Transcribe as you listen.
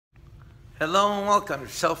Hello and welcome to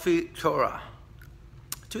Selfie Torah.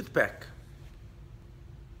 Toothpick.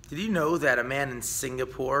 Did you know that a man in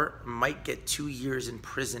Singapore might get 2 years in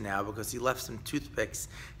prison now because he left some toothpicks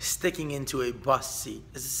sticking into a bus seat?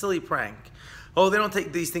 It's a silly prank. Oh, they don't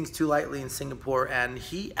take these things too lightly in Singapore, and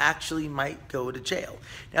he actually might go to jail.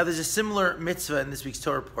 Now, there's a similar mitzvah in this week's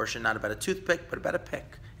Torah portion, not about a toothpick, but about a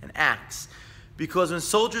pick, an axe. Because when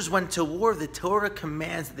soldiers went to war, the Torah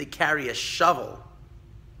commands that they carry a shovel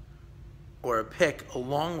or a pick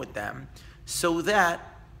along with them so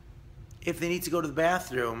that if they need to go to the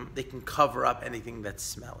bathroom, they can cover up anything that's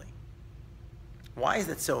smelly. Why is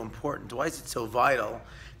that so important? Why is it so vital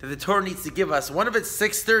that the Torah needs to give us? One of its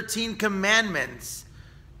 613 commandments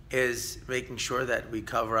is making sure that we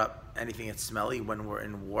cover up anything that's smelly when we're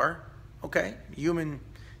in war. Okay, human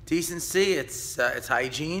decency, it's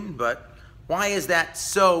hygiene, but why is that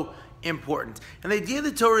so important? And the idea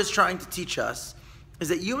the Torah is trying to teach us is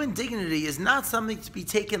that human dignity is not something to be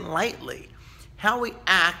taken lightly. How we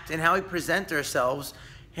act and how we present ourselves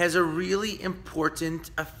has a really important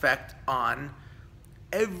effect on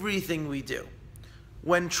everything we do.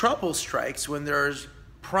 When trouble strikes, when there's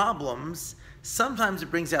problems, sometimes it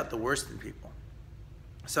brings out the worst in people.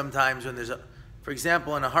 Sometimes when there's for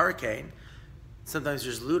example, in a hurricane, sometimes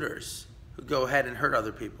there's looters who go ahead and hurt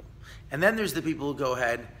other people. And then there's the people who go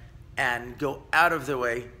ahead and go out of their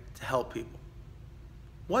way to help people.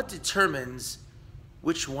 What determines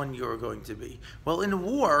which one you're going to be? Well, in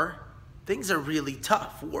war, things are really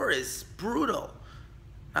tough. War is brutal.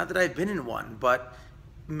 Not that I've been in one, but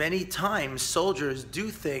many times soldiers do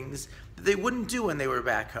things that they wouldn't do when they were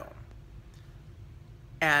back home.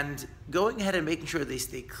 And going ahead and making sure they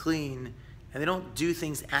stay clean and they don't do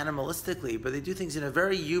things animalistically, but they do things in a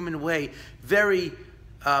very human way, very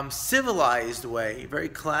civilized way, very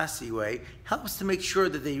classy way, helps to make sure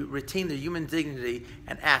that they retain their human dignity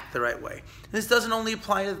and act the right way. And this doesn't only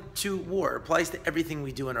apply to war, it applies to everything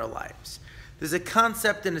we do in our lives. There's a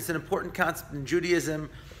concept, and it's an important concept in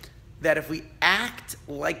Judaism, that if we act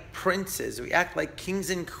like princes, we act like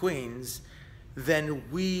kings and queens, then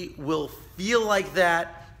we will feel like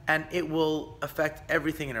that, and it will affect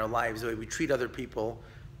everything in our lives, the way we treat other people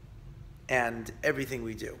and everything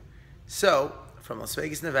we do. So, from Las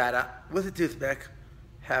Vegas, Nevada, with a toothpick,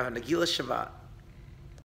 have a Nagila Shabbat.